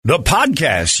The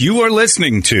podcast you are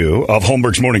listening to of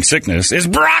Holmberg's Morning Sickness is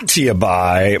brought to you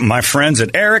by my friends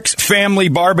at Eric's Family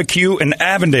Barbecue in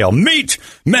Avondale. Meet,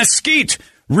 mesquite,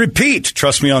 repeat.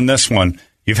 Trust me on this one.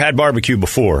 You've had barbecue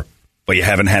before, but you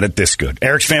haven't had it this good.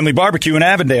 Eric's Family Barbecue in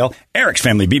Avondale,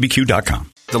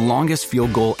 ericsfamilybbq.com. The longest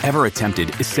field goal ever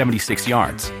attempted is 76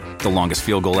 yards. The longest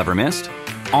field goal ever missed?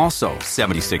 Also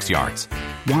 76 yards.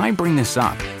 Why bring this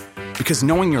up? Because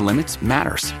knowing your limits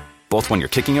matters, both when you're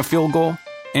kicking a field goal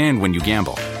and when you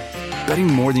gamble. Betting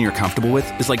more than you're comfortable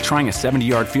with is like trying a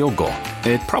 70-yard field goal.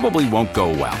 It probably won't go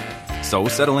well. So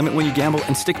set a limit when you gamble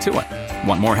and stick to it.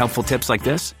 Want more helpful tips like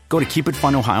this? Go to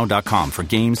keepitfunohio.com for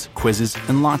games, quizzes,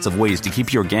 and lots of ways to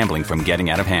keep your gambling from getting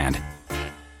out of hand.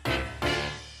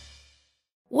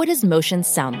 What does motion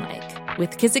sound like?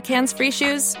 With Kizikans free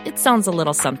shoes, it sounds a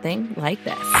little something like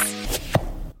this.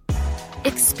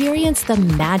 Experience the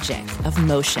magic of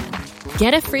motion.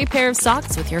 Get a free pair of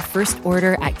socks with your first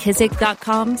order at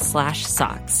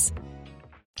kizik.com/socks.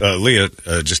 Leah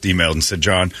just emailed and said,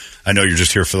 John, I know you're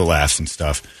just here for the laughs and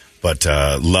stuff, but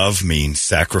love means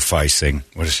sacrificing.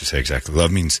 What does she say exactly?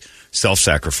 Love means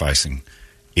self-sacrificing,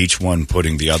 each one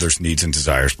putting the other's needs and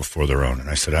desires before their own. And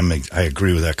I said, I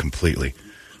agree with that completely.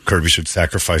 Kirby should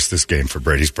sacrifice this game for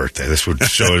Brady's birthday. This would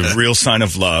show a real sign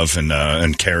of love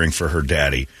and caring for her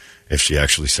daddy if she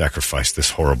actually sacrificed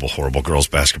this horrible, horrible girls'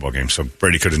 basketball game so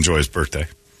Brady could enjoy his birthday.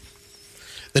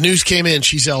 The news came in.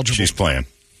 She's eligible. She's playing.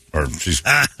 Or she's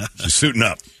suiting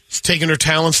up. She's taking her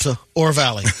talents to Ore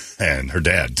Valley. And her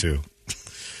dad, too.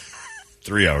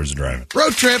 3 hours of driving.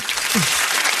 Road trip.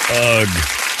 Ugh.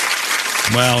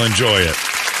 Well, enjoy it.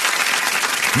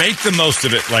 Make the most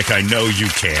of it like I know you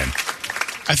can.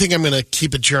 I think I'm going to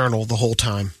keep a journal the whole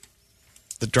time.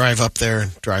 The drive up there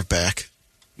and drive back.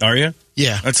 Are you?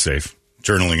 Yeah. That's safe.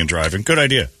 Journaling and driving. Good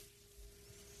idea.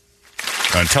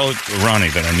 Tell Ronnie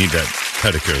that I need that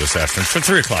pedicure this afternoon. For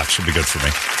 3 o'clock should be good for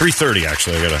me. 3:30,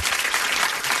 actually. I got to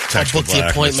text book the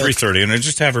appointment. 3:30, and I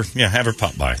just have her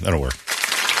pop by. That'll work.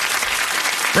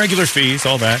 Regular fees,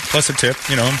 all that, plus a tip,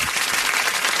 you know.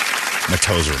 My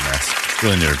toes are a mess.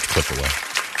 Really need to clip away.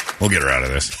 We'll get her out of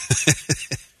this.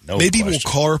 No Maybe question.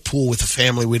 we'll carpool with a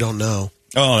family we don't know.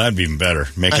 Oh, that'd be even better.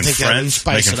 Making friends.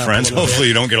 Hopefully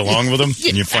you don't get along with them, Yeah.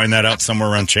 and you find that out somewhere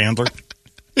around Chandler.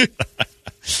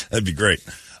 That'd be great.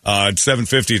 It's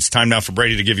 7:50. It's time now for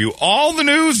Brady to give you all the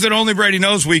news that only Brady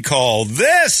knows. We call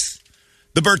this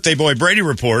the Birthday Boy Brady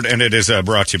Report, and it is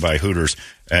brought to you by Hooters.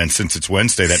 And since it's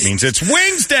Wednesday, that means it's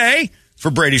Wings Day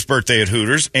for Brady's birthday at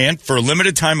Hooters. And for a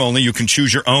limited time only, you can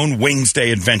choose your own Wings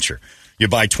Day adventure. You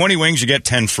buy 20 wings, you get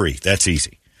 10 free. That's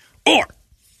easy. Or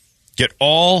get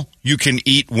all you can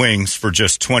eat wings for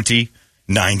just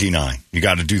 $20.99. You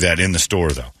got to do that in the store,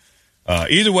 though.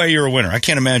 Either way, you're a winner. I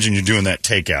can't imagine you doing that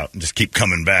takeout and just keep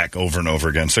coming back over and over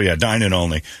again. So, yeah, dine in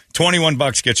only.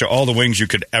 $21 gets you all the wings you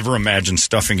could ever imagine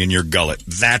stuffing in your gullet.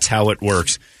 That's how it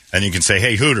works. And you can say,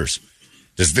 hey, Hooters,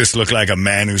 does this look like a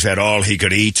man who's had all he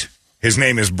could eat? His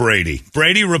name is Brady.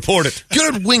 Brady, report it.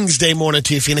 Good Wings Day morning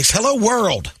to you, Phoenix. Hello,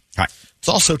 world. Hi. It's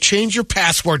also change your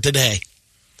password today.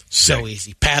 So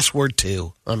easy. Password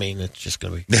 2. I mean, it's just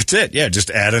going to be. That's it. Yeah, just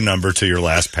add a number to your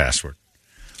last password.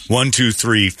 1, 2,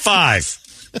 3, 5.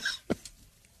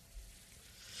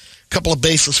 Couple of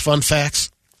baseless fun facts.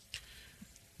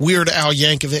 Weird Al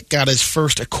Yankovic got his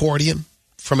first accordion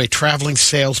from a traveling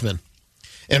salesman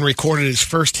and recorded his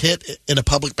first hit in a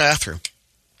public bathroom.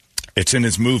 It's in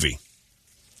his movie,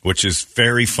 which is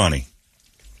very funny,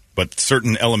 but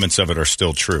certain elements of it are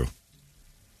still true.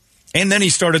 And then he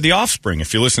started The Offspring.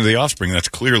 If you listen to The Offspring, that's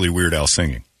clearly Weird Al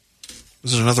singing.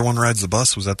 Was it Another One Rides the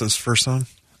Bus? Was that his first song?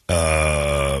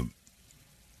 I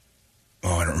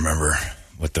don't remember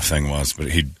what the thing was, but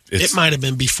it might have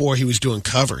been before he was doing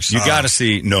covers. You got to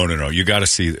see. No. You got to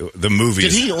see the movie.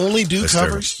 Did he only do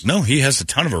covers? No, he has a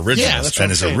ton of originals, yeah, that's what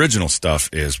and his original stuff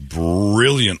is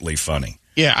brilliantly funny.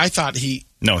 Yeah, I thought he.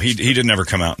 No, he didn't ever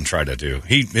come out and try to do.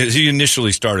 He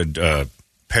initially started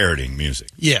parodying music.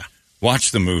 Yeah.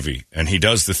 Watch the movie, and he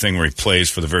does the thing where he plays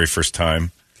for the very first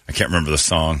time. I can't remember the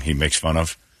song he makes fun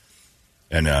of.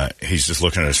 And he's just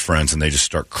looking at his friends, and they just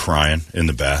start crying in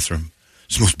the bathroom.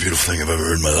 It's the most beautiful thing I've ever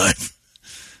heard in my life.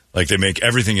 Like, they make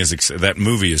everything that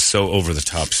movie is so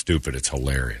over-the-top stupid, it's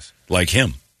hilarious. Like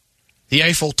him. The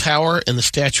Eiffel Tower and the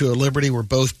Statue of Liberty were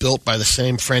both built by the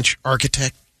same French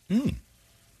architect,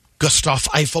 Gustave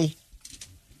Eiffel.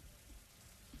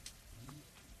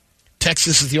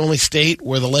 Texas is the only state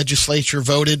where the legislature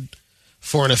voted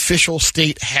for an official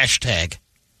state hashtag.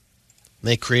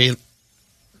 They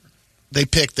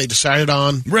decided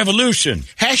on Revolution.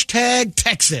 Hashtag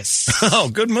Texas. Oh,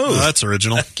 good move. That's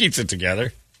original. That keeps it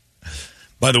together.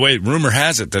 By the way, rumor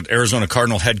has it that Arizona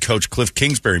Cardinal head coach Cliff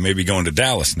Kingsbury may be going to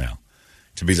Dallas now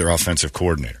to be their offensive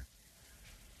coordinator.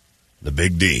 The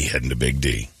Big D heading to Big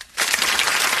D.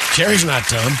 Jerry's not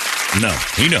dumb. No,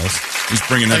 he knows. He's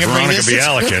bringing that Veronica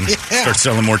Bialik in. Yeah. Start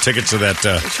selling more tickets to that.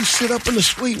 You sit up in the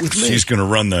suite with me. She's going to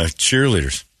run the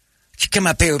cheerleaders. You come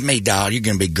up here with me, dog. You're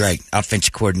going to be great.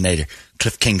 Offensive coordinator,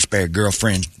 Cliff Kingsbury,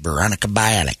 girlfriend, Veronica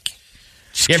Bialik.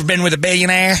 You ever been with a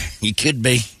billionaire? You could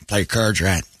be. Play your cards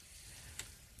right.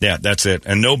 Yeah, that's it.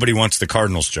 And nobody wants the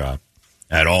Cardinals job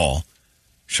at all.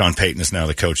 Sean Payton is now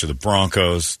the coach of the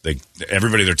Broncos.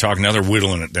 Everybody they're talking now, they're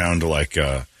whittling it down to like,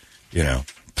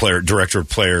 director of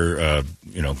player,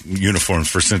 uniforms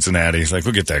for Cincinnati. He's like,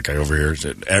 we'll get that guy over here.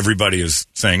 Everybody is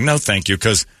saying no, thank you,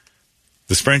 because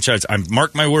this franchise,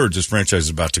 mark my words, this franchise is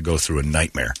about to go through a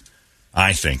nightmare.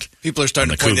 I think people are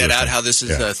starting to point that out. How this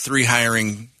is 3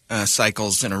 hiring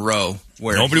cycles in a row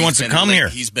where nobody wants to come here.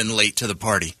 He's been late to the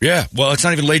party. Yeah, well, it's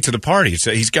not even late to the party.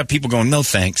 He's got people going, no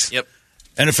thanks. Yep.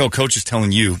 NFL coach is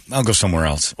telling you, I'll go somewhere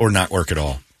else or not work at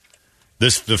all.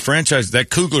 The franchise, that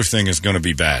Kugler thing is going to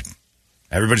be bad.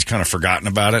 Everybody's kind of forgotten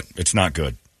about it. It's not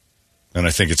good. And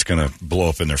I think it's going to blow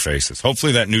up in their faces.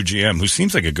 Hopefully that new GM, who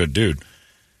seems like a good dude,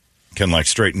 can like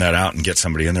straighten that out and get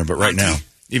somebody in there. But right now,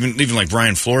 even like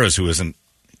Brian Flores, who isn't,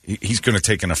 he's going to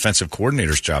take an offensive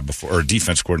coordinator's job before, or a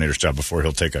defense coordinator's job before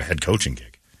he'll take a head coaching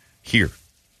gig here.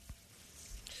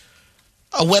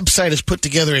 A website has put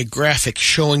together a graphic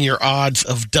showing your odds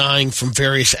of dying from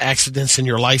various accidents in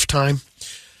your lifetime.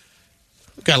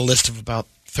 We've got a list of about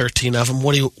 13 of them.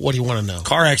 What do you want to know?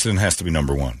 Car accident has to be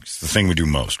number one. It's the thing we do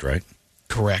most, right?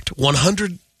 Correct.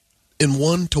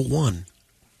 101 to 1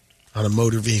 on a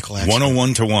motor vehicle accident.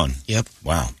 101 to 1. Yep.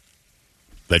 Wow.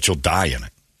 That you'll die in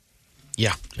it.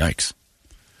 Yeah. Yikes.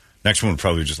 Next one would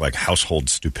probably be just like household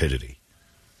stupidity.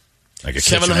 Like a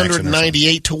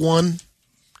 798 to 1.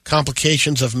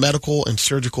 Complications of medical and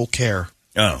surgical care.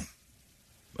 Oh.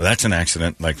 Well, that's an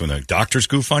accident. Like when the doctors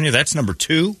goof on you, that's number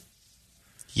 2.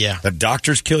 Yeah. The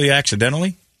doctors kill you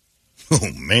accidentally?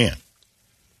 Oh, man.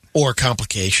 Or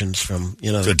complications from,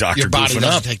 the doctor your body goofing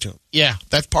doesn't up. take to it. Yeah,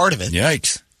 that's part of it.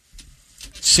 Yikes.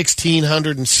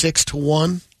 1,606 to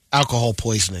 1. Alcohol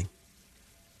poisoning.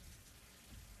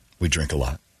 We drink a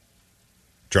lot.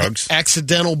 Drugs?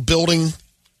 Accidental building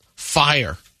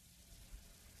fire.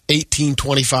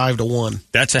 1825 to 1.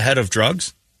 That's ahead of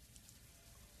drugs?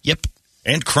 Yep.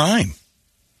 And crime.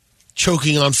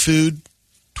 Choking on food.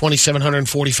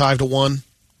 2,745 to 1.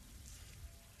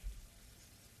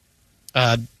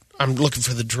 I'm looking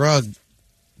for the drug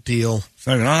deal. It's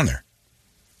not even on there.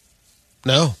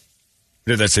 No.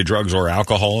 Did that say drugs or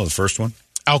alcohol, the first one?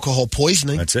 Alcohol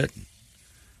poisoning. That's it.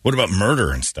 What about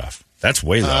murder and stuff? That's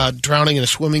way low. Drowning in a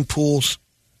swimming pool.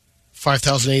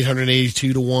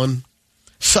 5,882 to 1.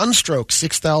 Sunstroke,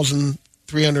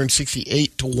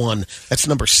 6,368 to 1. That's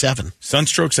number 7.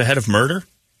 Sunstroke's ahead of murder?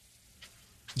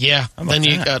 Yeah. Then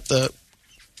you got the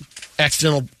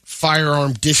accidental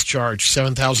firearm discharge,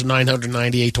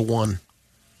 7,998 to 1.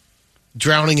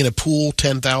 Drowning in a pool,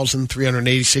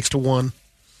 10,386 to 1.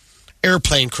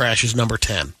 Airplane crash is number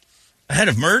 10. Ahead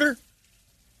of murder?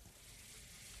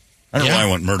 I don't know why I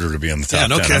want murder to be on the top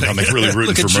 10. Kidding. I'm really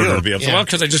rooting for murder to be up. Yeah. Well,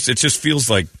 because it just feels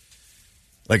like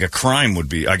a crime would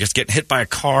be. I guess getting hit by a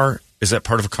car, is that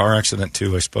part of a car accident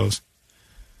too, I suppose?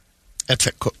 That's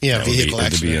vehicle accident.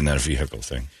 It would be in that vehicle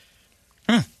thing.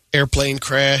 Airplane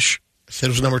crash, I said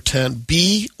it was number 10.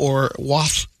 Bee or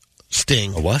wasp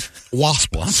sting. A what?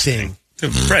 Wasp sting.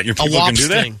 Brett, your people can do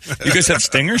sting. that? You guys have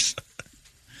stingers?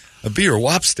 A bee or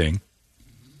wasp sting?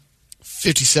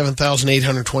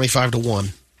 57,825 to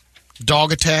 1.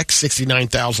 Dog attack,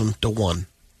 69,000 to 1.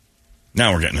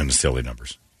 Now we're getting into silly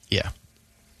numbers. Yeah.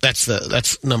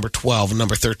 That's number 12. And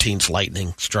number 13's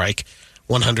lightning strike,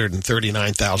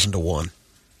 139,000 to 1.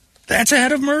 That's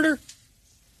ahead of murder?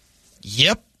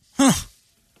 Yep. Huh.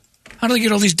 How do they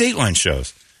get all these Dateline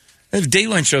shows? They have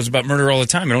Dateline shows about murder all the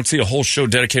time. I don't see a whole show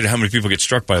dedicated to how many people get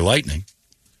struck by lightning.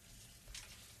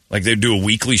 Like they do a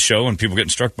weekly show on people getting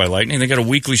struck by lightning. They got a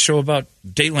weekly show about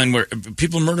Dateline where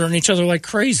people are murdering each other like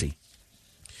crazy.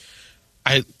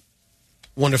 I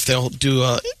wonder if they'll do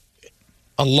a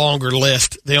longer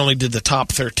list. They only did the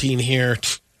top 13 here.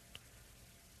 It's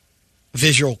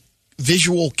Visual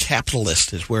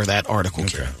Capitalist is where that article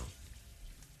came from.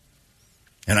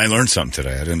 And I learned something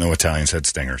today. I didn't know Italians had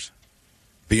stingers.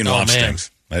 Bee and wasp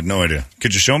stings. I had no idea.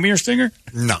 Could you show me your stinger?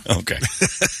 No. Okay.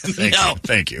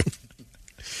 Thank you.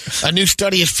 A new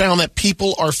study has found that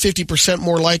people are 50%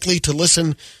 more likely to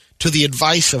listen to the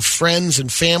advice of friends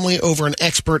and family over an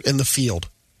expert in the field.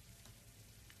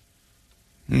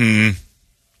 Depends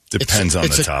on the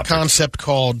topic. It's a concept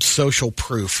called social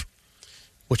proof.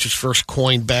 which was first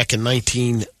coined back in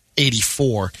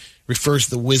 1984, refers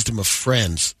to the wisdom of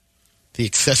friends, the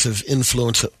excessive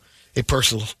influence a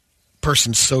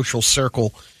person's social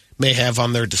circle may have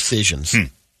on their decisions,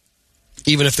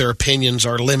 even if their opinions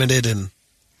are limited and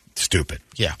stupid.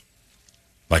 Yeah.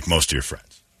 Like most of your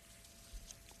friends.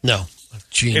 No.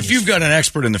 Genius. If you've got an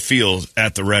expert in the field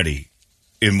at the ready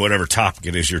in whatever topic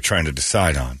it is you're trying to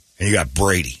decide on, and you got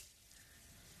Brady,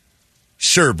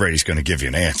 sure, Brady's going to give you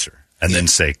an answer and then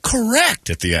say, correct,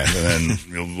 at the end, and then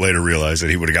you'll later realize that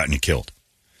he would have gotten you killed.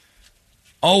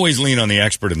 Always lean on the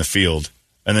expert in the field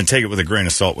and then take it with a grain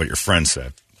of salt what your friend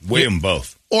said. Weigh them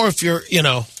both. Or if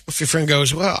if your friend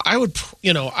goes, well, I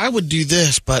would do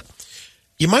this, but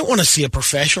you might want to see a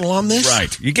professional on this.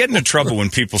 Right. You get into trouble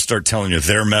when people start telling you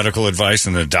their medical advice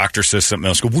and the doctor says something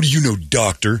else. Go, what do you know,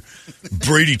 doctor?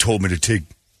 Brady told me to take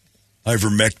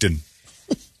ivermectin.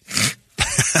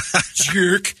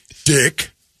 Jerk. Dick.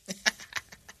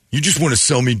 You just want to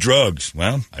sell me drugs.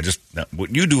 Well,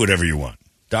 you do whatever you want.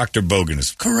 Dr. Bogan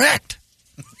is correct.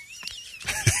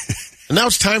 And now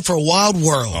it's time for a Wild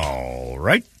World. All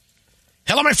right.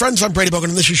 Hello, my friends. I'm Brady Bogan,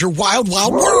 and this is your Wild,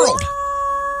 Wild World.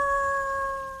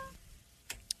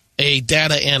 A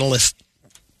data analyst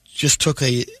just took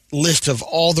a list of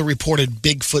all the reported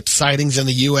Bigfoot sightings in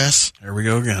the U.S. There we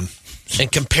go again.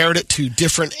 And compared it to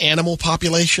different animal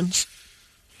populations.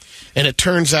 And it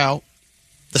turns out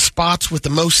the spots with the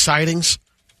most sightings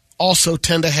also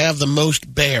tend to have the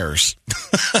most bears,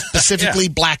 specifically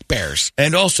black bears.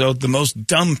 And also the most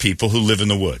dumb people who live in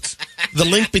the woods. The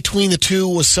link between the two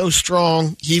was so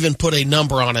strong, he even put a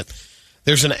number on it.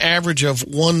 There's an average of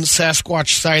one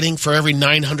Sasquatch sighting for every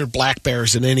 900 black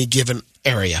bears in any given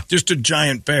area. Just a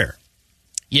giant bear.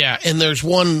 Yeah, and there's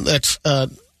one that's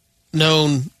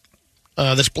known,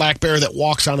 this black bear that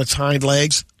walks on its hind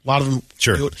legs. A lot of them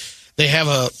do it. They have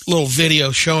a little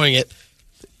video showing it.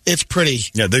 It's pretty.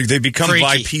 Yeah, they become freaky.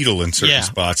 bipedal in certain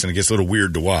spots, and it gets a little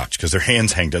weird to watch because their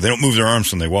hands hang down. They don't move their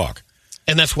arms when they walk.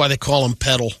 And that's why they call him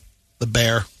Pedal, the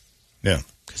bear. Yeah.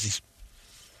 Because he's...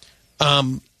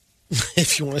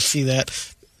 if you want to see that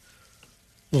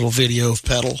little video of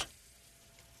Pedal.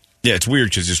 Yeah, it's weird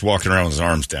because he's just walking around with his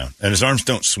arms down. And his arms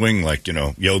don't swing like,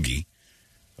 Yogi.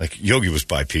 Like, Yogi was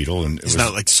bipedal. And he's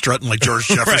not like strutting like George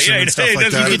Jefferson right, and stuff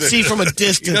like that. You could see from a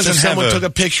distance if someone took a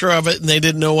picture of it and they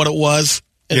didn't know what it was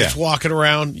and it's walking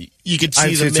around, you could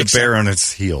see the mix. It's a bear on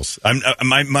its heels. I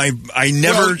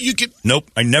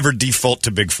never default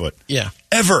to Bigfoot. Yeah.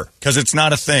 Ever. Because it's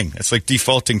not a thing. It's like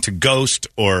defaulting to Ghost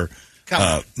or...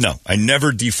 no, I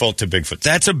never default to Bigfoot.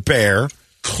 That's a bear.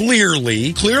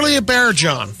 Clearly a bear,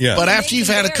 John. Yeah. But after you've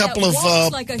had a couple of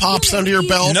pops under your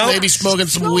belt, maybe smoking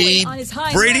some weed.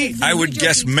 Brady, I would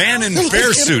guess man in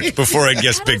bear suit before I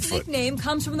guess Bigfoot. His nickname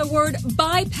comes from the word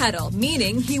bipedal,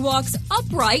 meaning he walks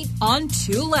upright on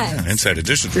two legs. Yeah, Inside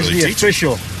Edition's Here's really the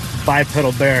official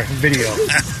bipedal bear video.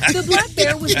 The black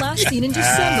bear was last seen in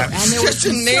December, and there was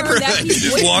concern that he's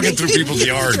just walking through people's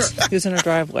yards. He was in our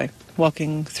driveway,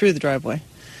 walking through the driveway.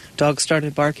 Dog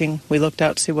started barking. We looked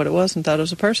out to see what it was and thought it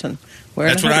was a person.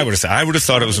 That's what I would have said. I would have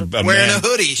thought it was a man. Wearing a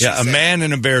hoodie. Yeah, a man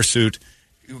in a bear suit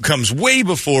comes way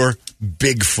before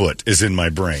Bigfoot is in my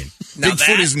brain. Now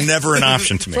Bigfoot is never an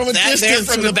option to me. From a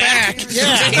distance from the back.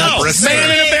 Yeah. No,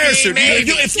 man in a bear suit.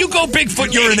 If you go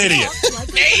Bigfoot, you're an idiot.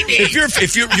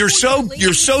 If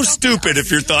you're so stupid if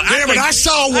you're thought. Yeah, but I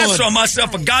saw one. I saw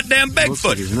myself a goddamn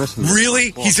Bigfoot.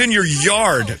 Really? He's in your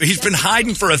yard. He's been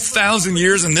hiding for 1,000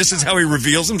 years, and this is how he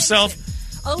reveals himself?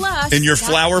 Alas, in your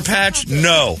flower patch?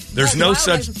 No. There's no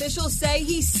such... Officials say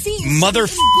he seems mother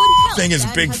to be in good health thing is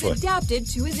and Bigfoot. has adapted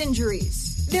to his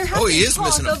injuries. There has he been is talk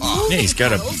missing a of paw. moving Yeah, he's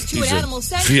got a Puddles to he's an a animal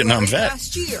sanctuary Vietnam vet.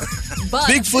 last year. But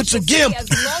Bigfoot's a officials gimp. say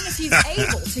as long as he's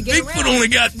able to get Bigfoot around, only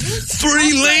got this 3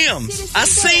 upright lambs. citizen I bear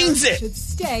seen it. should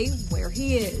stay where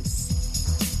he is.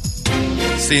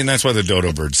 See, and that's why the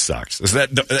dodo bird sucks. Is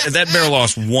that bear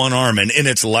lost one arm and in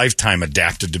its lifetime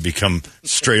adapted to become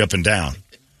straight up and down.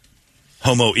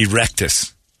 Homo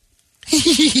erectus.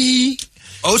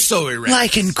 Oh, so erect.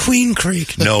 Like in Queen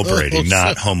Creek. No, Brady,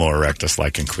 not Homo erectus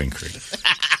like in Queen Creek.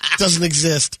 Doesn't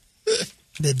exist.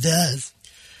 It does.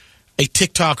 A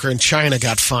TikToker in China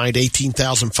got fined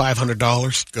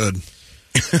 $18,500. Good.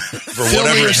 For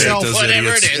Filming herself,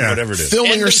 whatever it is.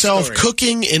 filming End of herself story.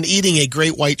 cooking and eating a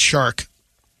great white shark.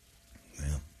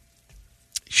 Yeah.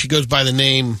 She goes by the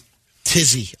name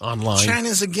Tizzy online.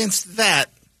 China's against that.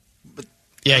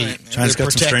 Yeah, All right. China's they're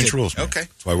got some strange protected. rules. Man. Okay.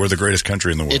 That's why we're the greatest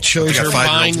country in the world. It shows They got her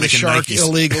 5-year-olds buying the making shark Nikes.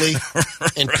 illegally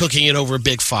and cooking it over a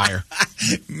big fire.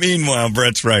 Meanwhile,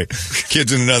 Brett's right.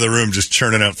 Kids in another room just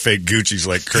churning out fake Gucci's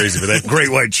like crazy. But that great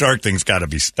white shark thing's got to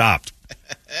be stopped.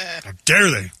 How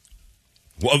dare they?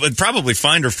 Well, they'd probably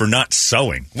find her for not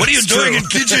sewing. What are you doing in the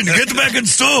kitchen? Get back and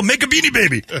sew. Make a beanie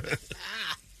baby.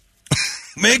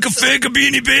 Make a fake a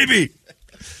beanie baby.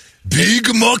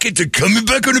 Big market to coming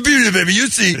back on a beanie baby. You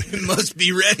see. It must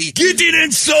be ready. Get in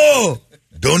and sew.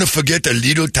 Don't forget a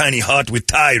little tiny heart with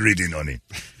Thai written on it.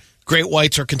 Great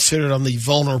whites are considered on the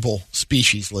vulnerable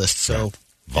species list. So,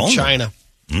 China.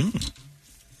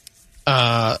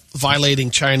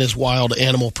 Violating China's wild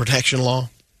animal protection law.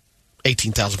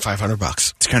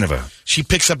 $18,500. It's kind of a... She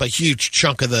picks up a huge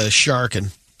chunk of the shark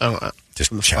and...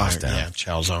 just chows down. Yeah,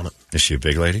 chows on it. Is she a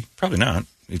big lady? Probably not.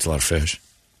 Eats a lot of fish.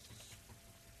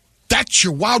 That's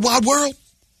your wild, wild world.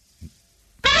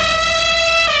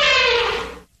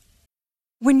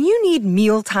 When you need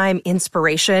mealtime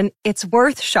inspiration, it's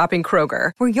worth shopping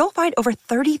Kroger, where you'll find over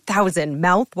 30,000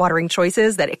 mouth-watering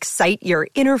choices that excite your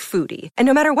inner foodie. And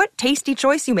no matter what tasty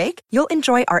choice you make, you'll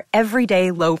enjoy our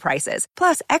everyday low prices,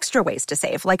 plus extra ways to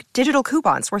save, like digital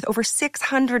coupons worth over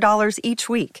 $600 each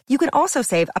week. You can also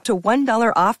save up to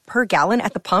 $1 off per gallon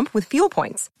at the pump with fuel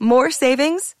points. More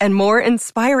savings and more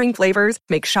inspiring flavors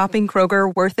make shopping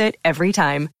Kroger worth it every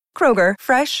time. Kroger,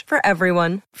 fresh for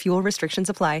everyone. Fuel restrictions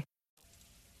apply.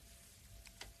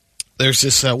 There's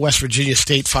this West Virginia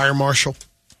state fire marshal.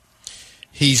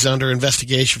 He's under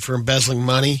investigation for embezzling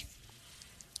money.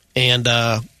 And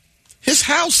his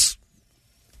house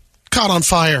caught on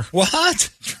fire. What?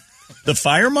 The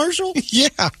fire marshal?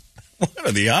 Yeah. What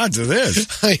are the odds of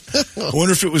this? I know. I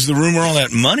wonder if it was the rumor all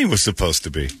that money was supposed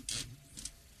to be.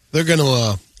 They're going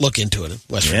to look into it in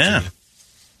West Virginia.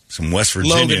 Some West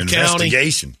Virginia Logan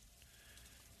investigation. County.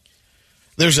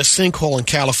 There's a sinkhole in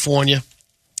California.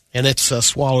 And it's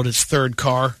swallowed its third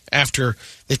car after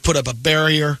they put up a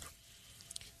barrier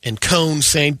and cones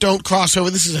saying, don't cross over.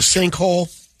 This is a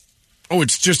sinkhole. Oh,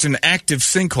 it's just an active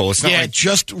sinkhole. It's not it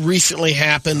just recently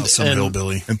happened. Some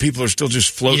hillbilly. And people are still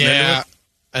just floating into it?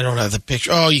 I don't have the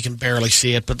picture. Oh, you can barely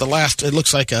see it. But it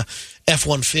looks like a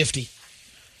F-150.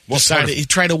 He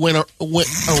tried to went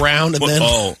around and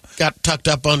then got tucked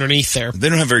up underneath there. They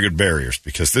don't have very good barriers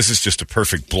because this is just a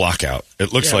perfect block out.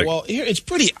 It looks like... Well, here, it's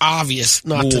pretty obvious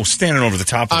not to... standing over the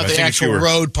top of it. The actual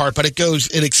road part, but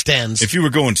it extends. If you were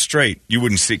going straight, you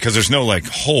wouldn't see... Because there's no,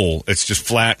 hole. It's just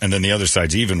flat, and then the other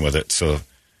side's even with it. So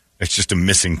it's just a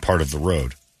missing part of the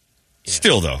road. Yeah.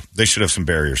 Still, though, they should have some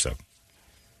barriers up.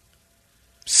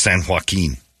 San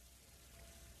Joaquin.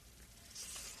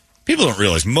 People don't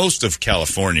realize most of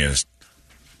California is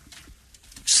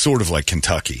sort of like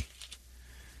Kentucky.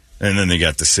 And then they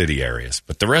got the city areas.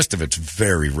 But the rest of it's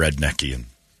very rednecky and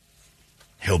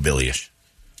hillbillyish.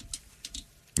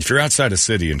 If you're outside a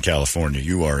city in California,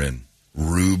 you are in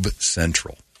Rube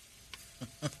Central.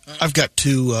 I've got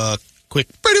two quick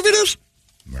Brady videos.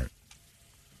 Right.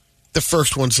 The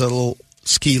first one's a little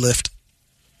ski lift.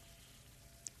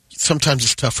 Sometimes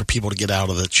it's tough for people to get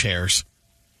out of the chairs.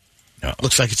 No.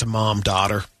 Looks like it's a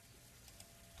mom-daughter.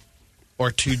 Or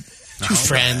two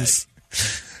friends.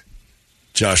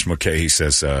 Josh McKay, he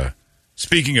says,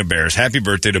 speaking of bears, happy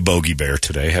birthday to Bogey Bear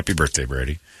today. Happy birthday,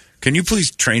 Brady. Can you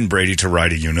please train Brady to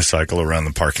ride a unicycle around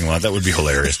the parking lot? That would be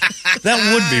hilarious. That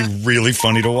would be really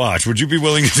funny to watch. Would you be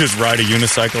willing to just ride a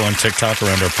unicycle on TikTok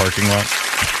around our parking lot?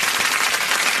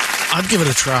 I'd give it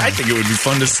a try. I think it would be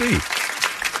fun to see.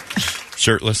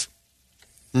 Shirtless?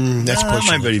 That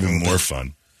might be even more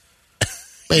fun.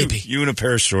 Maybe. You in a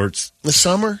pair of shorts. The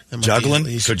summer? Juggling?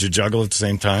 Could you juggle at the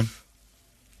same time?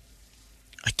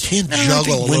 I can't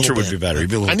juggle. Winter would be better.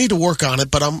 I need to work on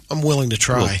it, but I'm willing to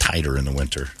try. A little tighter in the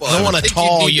winter. Well, I want a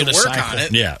tall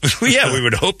unicycle. Yeah. Yeah, we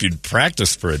would hope you'd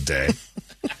practice for a day.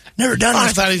 Never done it. I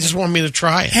thought he just wanted me to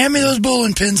try it. Hand me those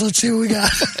bowling pins. Let's see what we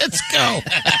got. Let's go.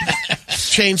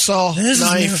 Chainsaw,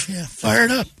 knife. Yeah, fire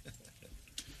it up.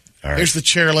 All right. Here's the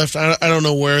chairlift. I don't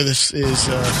know where this is.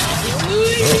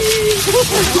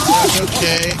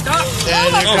 Okay.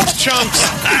 And there comes Chunks.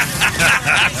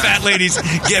 Fat ladies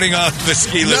getting off the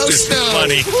ski lift is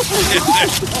funny.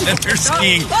 And they're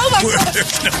skiing where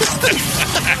there's no snow.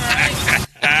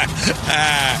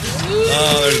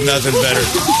 Oh, there's nothing better.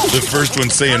 The first one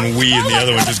saying "we" and the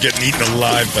other one just getting eaten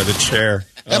alive by the chair.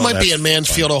 That might be in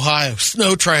Mansfield, Ohio.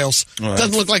 Snow trails.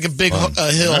 Doesn't look like a big hill.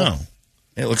 No.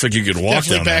 It looks like you could walk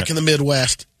Definitely down back in the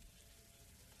Midwest.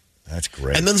 That's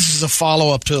great. And then this is a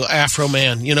follow-up to Afro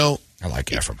Man, you know. I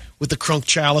like Afro Man. With the crunk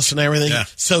chalice and everything. Yeah.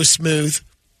 So smooth.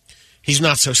 He's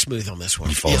not so smooth on this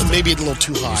one. Maybe a little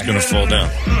too high. He's going to fall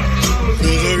down.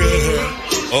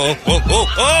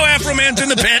 Oh, Afro Man's in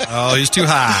the pit. Oh, he's too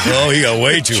high. Oh, he got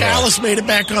way too high. Chalice made it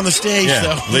back on the stage,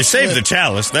 though. They saved the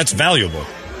chalice. That's valuable.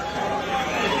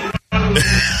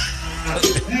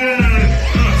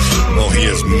 Oh, he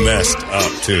is messed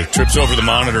up, too. Trips over the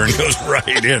monitor and goes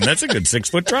right in. That's a good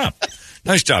 6-foot drop.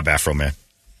 Nice job, Afro Man.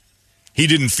 He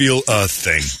didn't feel a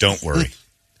thing. Don't worry.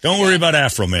 Don't worry about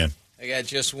Afro Man. I got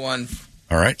just one.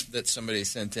 All right. That somebody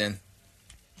sent in.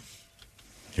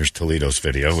 Here's Toledo's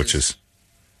video, which is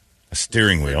a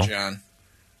steering wheel. John.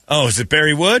 Oh, is it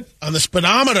Barry Wood? On the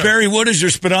speedometer. Barry Wood is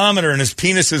your speedometer, and his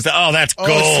penis is oh, that's gold.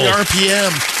 It's the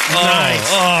RPM. Nice.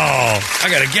 Oh, I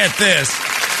got to get this.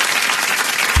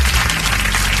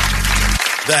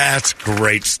 That's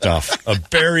great stuff. A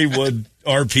Barry Wood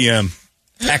RPM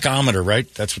tachometer,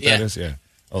 right? That's what that is? Yeah.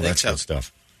 Oh, that's good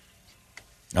stuff.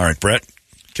 All right, Brett,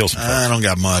 kill some folks. I don't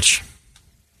got much.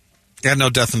 Got no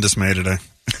death and dismay today.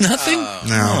 Nothing? No.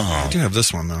 I do have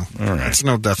this one, though. All right. It's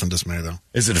no death and dismay, though.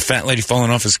 Is it a fat lady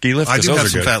falling off a ski lift? I do those have are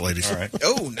some good. fat ladies. All right.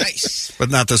 Oh, nice. But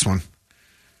not this one.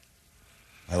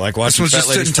 I like watching this fat one's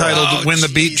just ladies entitled When the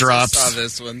Beat Drops. I saw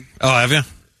this one. Oh, have you?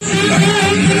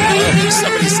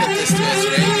 Somebody sent this to us,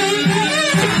 right?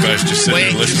 Everybody's just sitting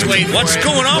there listening. Just wait What's for it.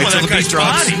 going on Wait with till that the beat guy's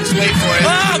drops. body? Just wait for it.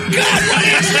 Oh, God, what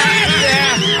is that?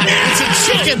 It's a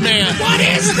chicken man. What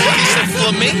is that? It's a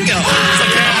flamingo. It's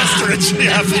like an ostrich.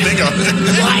 Yeah, flamingo.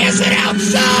 Why is it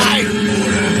outside?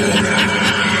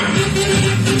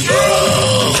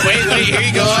 Wait, here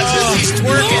you go. He's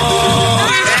twerking.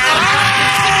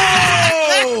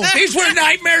 He's where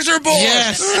nightmares are born.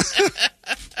 Yes.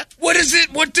 What is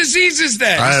it? What disease is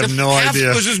that? I have no idea.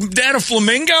 Was his dad a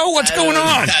flamingo? What's going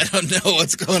on? I don't know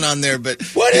what's going on there, but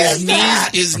What his is knees, that?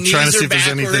 his I'm knees trying to see are if there's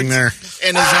backwards, anything there.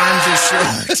 and his arms are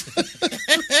short.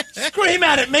 Scream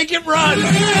at it. Make it run.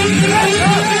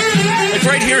 Like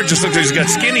right here, it just looks like he's got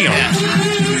skinny arms.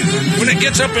 When it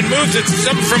gets up and moves, it's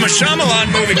something from a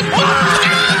Shyamalan movie.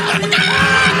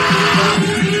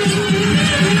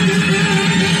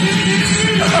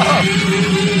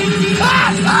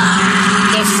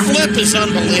 The flip is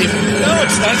unbelievable. No,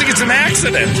 it's not. I think it's an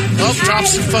accident. Oh,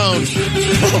 drops the phone.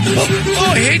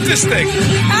 Oh, I hate this thing. Oh,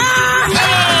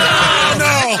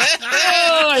 no.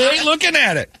 Oh, I hate looking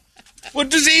at it. What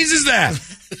disease is that?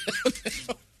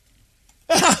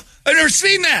 I've never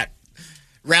seen that.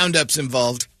 Roundup's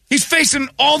involved. He's facing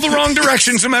all the wrong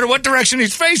directions, no matter what direction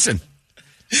he's facing.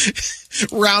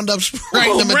 Roundup's right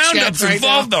in the Roundup's right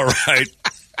involved, now. all right.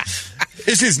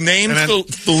 Is his name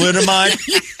thalidomide?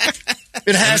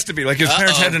 It has to be. Like his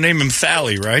parents had to name him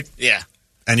Thally, right? Yeah.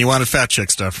 And you wanted fat chick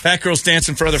stuff. Fat girls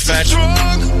dancing for other fat chicks.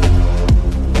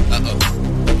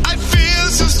 I feel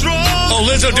so strong. Oh,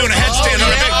 Lizzo doing a headstand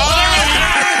on a big...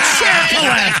 Chair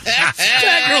collapsed.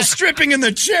 Fat girl stripping and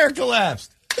the chair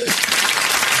collapsed.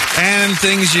 And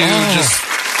things you just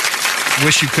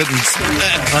wish you couldn't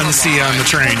unsee on the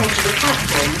train.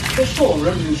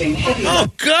 Oh,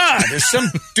 God. There's some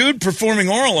dude performing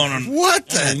oral on a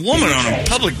woman on a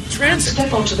public transit.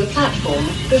 Step onto the platform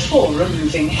before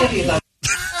removing heavy luggage.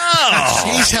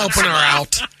 Oh. He's helping her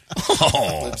out.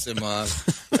 Oh. Flips him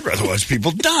off. I'd rather watch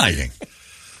people dying.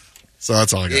 So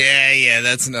that's all I got. Yeah,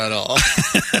 that's not all.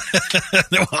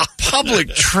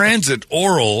 Public transit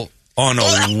oral on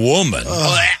a woman.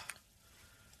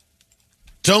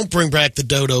 Don't bring back the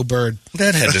dodo bird.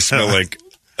 That had to smell like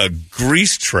a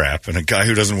grease trap and a guy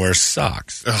who doesn't wear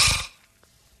socks. Ugh.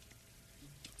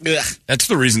 That's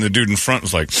the reason the dude in front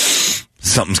was like,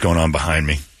 something's going on behind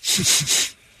me.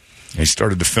 He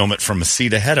started to film it from a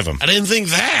seat ahead of him. I didn't think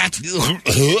that.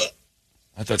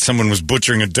 I thought someone was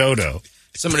butchering a dodo.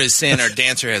 Somebody is saying our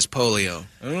dancer has polio.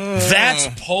 That's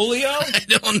polio? I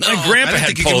don't know. My grandpa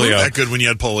had You could move polio. that good when you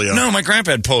had polio. No, my grandpa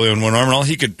had polio in one arm, and all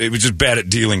it was just bad at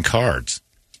dealing cards.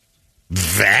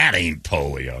 That ain't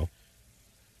polio.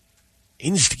 He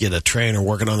needs to get a trainer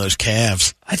working on those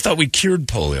calves. I thought we cured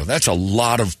polio. That's a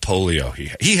lot of polio.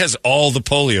 He has all the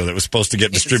polio that was supposed to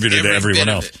get distributed to everyone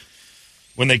else.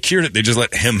 When they cured it, they just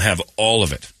let him have all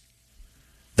of it.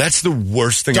 That's the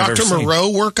worst thing I've ever seen. Dr. Moreau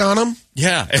work on him?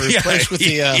 Yeah. Replaced with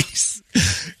the...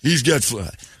 He's got...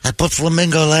 I put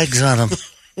flamingo legs on him.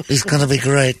 He's going to be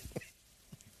great.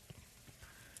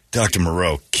 Dr.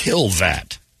 Moreau, kill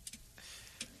that.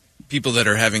 People that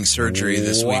are having surgery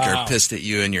this week are pissed at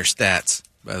you and your stats,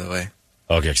 by the way.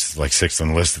 Okay, it's like sixth on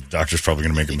the list. The doctor's probably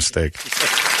going to make a mistake.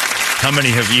 How many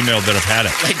have emailed that have had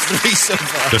it? Like 3 so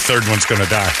far. The third one's going to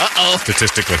die. Uh-oh.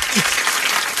 Statistically.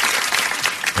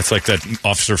 It's like that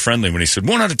Officer Friendly when he said,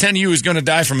 1 out of 10 of you is going to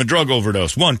die from a drug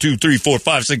overdose. 1, 2, 3, 4,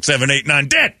 5, 6, 7, 8, 9,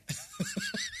 dead.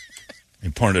 He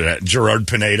pointed at Gerard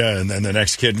Pineda, and then the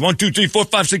next kid, 1, 2, 3, 4,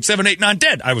 5, 6, 7, 8, 9,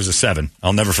 dead. I was a 7.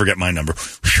 I'll never forget my number.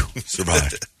 Whew,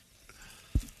 survived.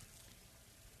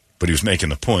 But he was making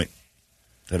the point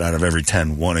that out of every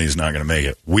 10, 1 is not going to make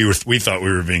it. We thought we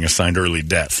were being assigned early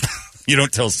death. You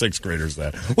don't tell 6th graders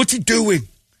that. What's he doing?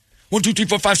 1, 2, 3,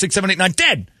 4, 5, 6, 7, 8, 9,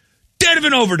 dead. Dead of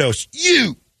an overdose.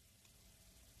 You.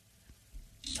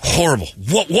 Horrible.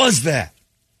 What was that?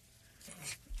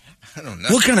 I don't know.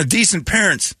 What kind of decent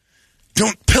parents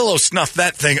don't pillow snuff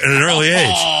that thing at an early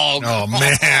age? Oh,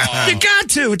 man. You got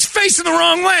to. It's facing the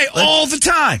wrong way all the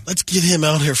time. Let's get him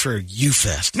out here for a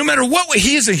U-Fest. No matter what way,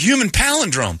 he is a human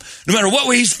palindrome. No matter what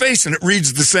way he's facing, it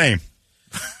reads the same.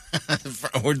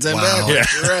 Frontwards and Wow.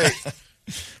 backwards. Yeah. You're right.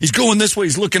 He's going this way,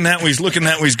 he's looking that way, he's looking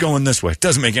that way, he's going this way. It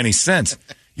doesn't make any sense.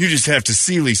 You just have to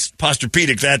Sealy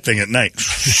Posturepedic that thing at night.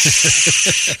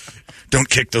 Don't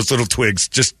kick those little twigs.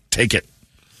 Just take it.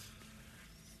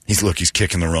 He's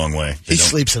kicking the wrong way. He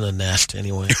sleeps in a nest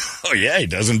anyway. Oh, yeah, he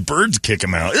does, and birds kick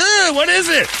him out. Ugh, what is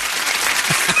it?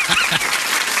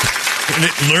 And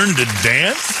it learned to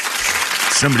dance?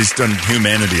 Somebody's done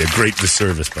humanity a great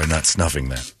disservice by not snuffing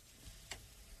that.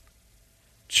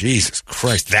 Jesus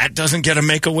Christ, that doesn't get a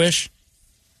Make-A-Wish?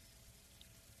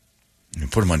 You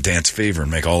put him on Dance Fever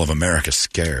and make all of America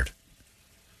scared.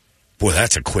 Boy,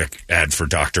 that's a quick ad for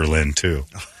Dr. Lynn, too.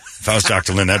 If I was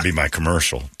Dr. Lynn, that'd be my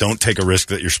commercial. Don't take a risk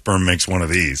that your sperm makes one of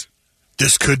these.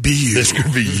 This could be you. This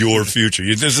could be your future.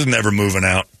 This is never moving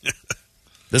out.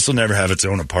 This will never have its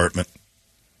own apartment.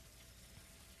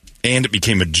 And it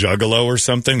became a juggalo or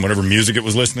something, whatever music it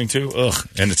was listening to. Ugh.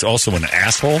 And it's also an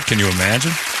asshole. Can you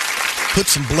imagine? Put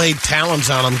some blade talons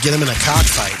on him, get him in a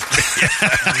cockfight.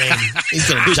 I mean, he's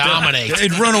going to dominate.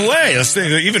 He'd run away.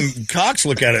 Even cocks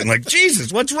look at it and like,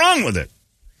 Jesus, what's wrong with it?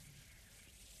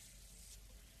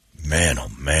 Man, oh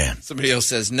man. Somebody else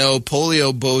says, no,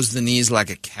 polio bows the knees like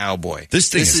a cowboy.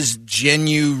 This is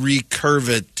genu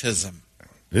recurvatism.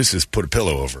 This is put a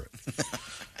pillow over it.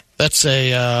 That's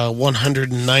a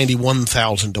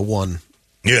 191,000 to 1.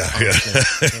 Yeah.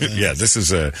 Yeah, this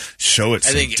is a show it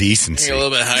some decency. I think a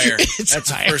little bit higher. That's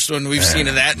the first one we've seen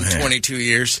of that in 22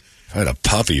 years. If I had a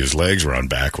puppy whose legs were on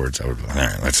backwards, I would be like, all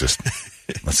right, let's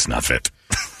snuff it.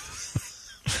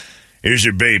 Here's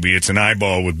your baby. It's an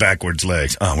eyeball with backwards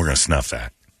legs. Oh, we're going to snuff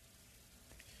that.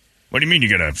 What do you mean you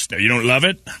don't love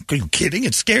it? Are you kidding?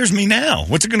 It scares me now.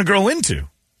 What's it going to grow into?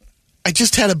 I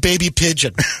just had a baby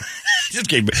pigeon.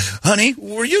 Honey,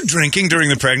 were you drinking during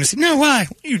the pregnancy? No, why?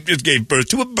 You just gave birth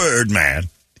to a bird man.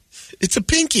 It's a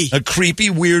pinky. A creepy,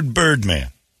 weird bird man.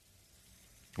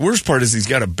 Worst part is he's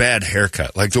got a bad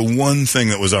haircut. Like the one thing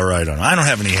that was all right on him. I don't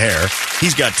have any hair.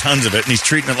 He's got tons of it, and he's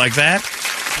treating it like that.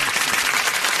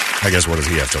 I guess what does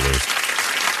he have to lose?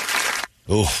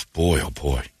 Oh, boy, oh,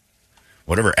 boy.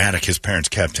 Whatever attic his parents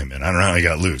kept him in. I don't know how he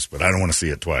got loose, but I don't want to see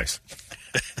it twice.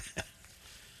 I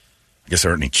guess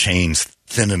there aren't any chains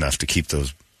thin enough to keep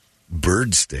those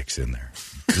bird sticks in there.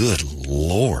 Good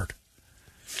Lord.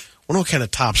 I wonder what kind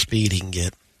of top speed he can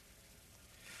get.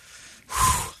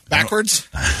 Backwards?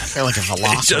 Kind of like a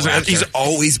velociraptor. He's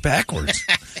always backwards.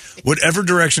 Whatever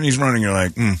direction he's running, you're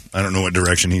like, I don't know what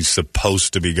direction he's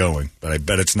supposed to be going, but I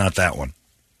bet it's not that one.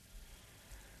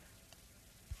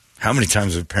 How many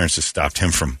times have parents just stopped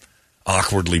him from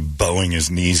awkwardly bowing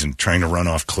his knees and trying to run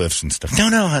off cliffs and stuff?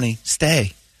 No, honey,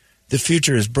 stay. The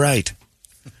future is bright.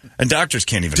 And doctors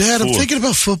can't even Dad, I'm thinking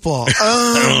about football.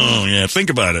 Oh, yeah, think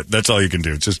about it. That's all you can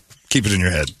do. Just keep it in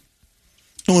your head.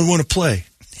 No one want to play.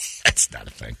 That's not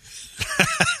a thing.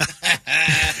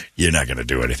 You're not going to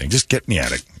do anything. Just get in the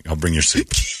attic. I'll bring your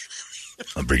soup.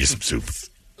 I'll bring you some soup.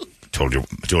 Told your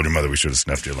mother we should have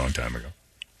snuffed you a long time ago.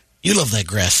 You love that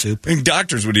grass soup. And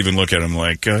doctors would even look at him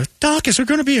like, Doc, is there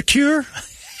going to be a cure?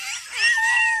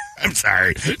 I'm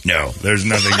sorry. No, there's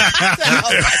nothing.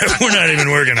 We're not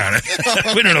even working on it.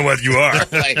 We don't know what you are.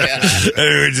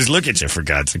 Just look at you, for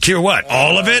God's sake. Cure what?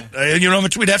 All of it? You know how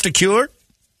much we'd have to cure?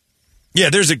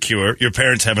 Yeah, there's a cure. Your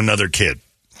parents have another kid.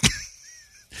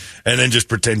 And then just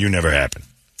pretend you never happened.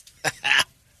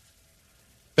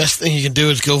 Best thing you can do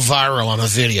is go viral on a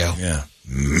video. Yeah.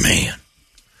 Man.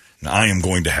 Now, I am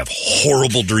going to have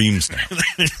horrible dreams now.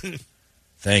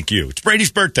 Thank you. It's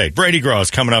Brady's birthday. Brady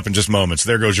Gross coming up in just moments.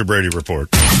 There goes your Brady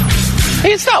report.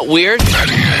 Hey, it's not weird.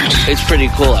 It's pretty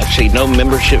cool, actually. No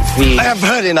membership fee. I have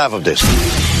heard enough of this.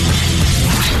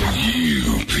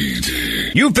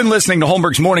 You've been listening to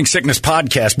Holmberg's Morning Sickness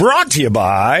Podcast, brought to you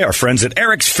by our friends at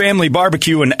Eric's Family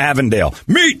Barbecue in Avondale.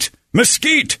 Meet,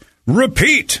 mesquite,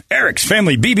 repeat.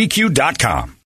 Eric'sFamilyBBQ.com.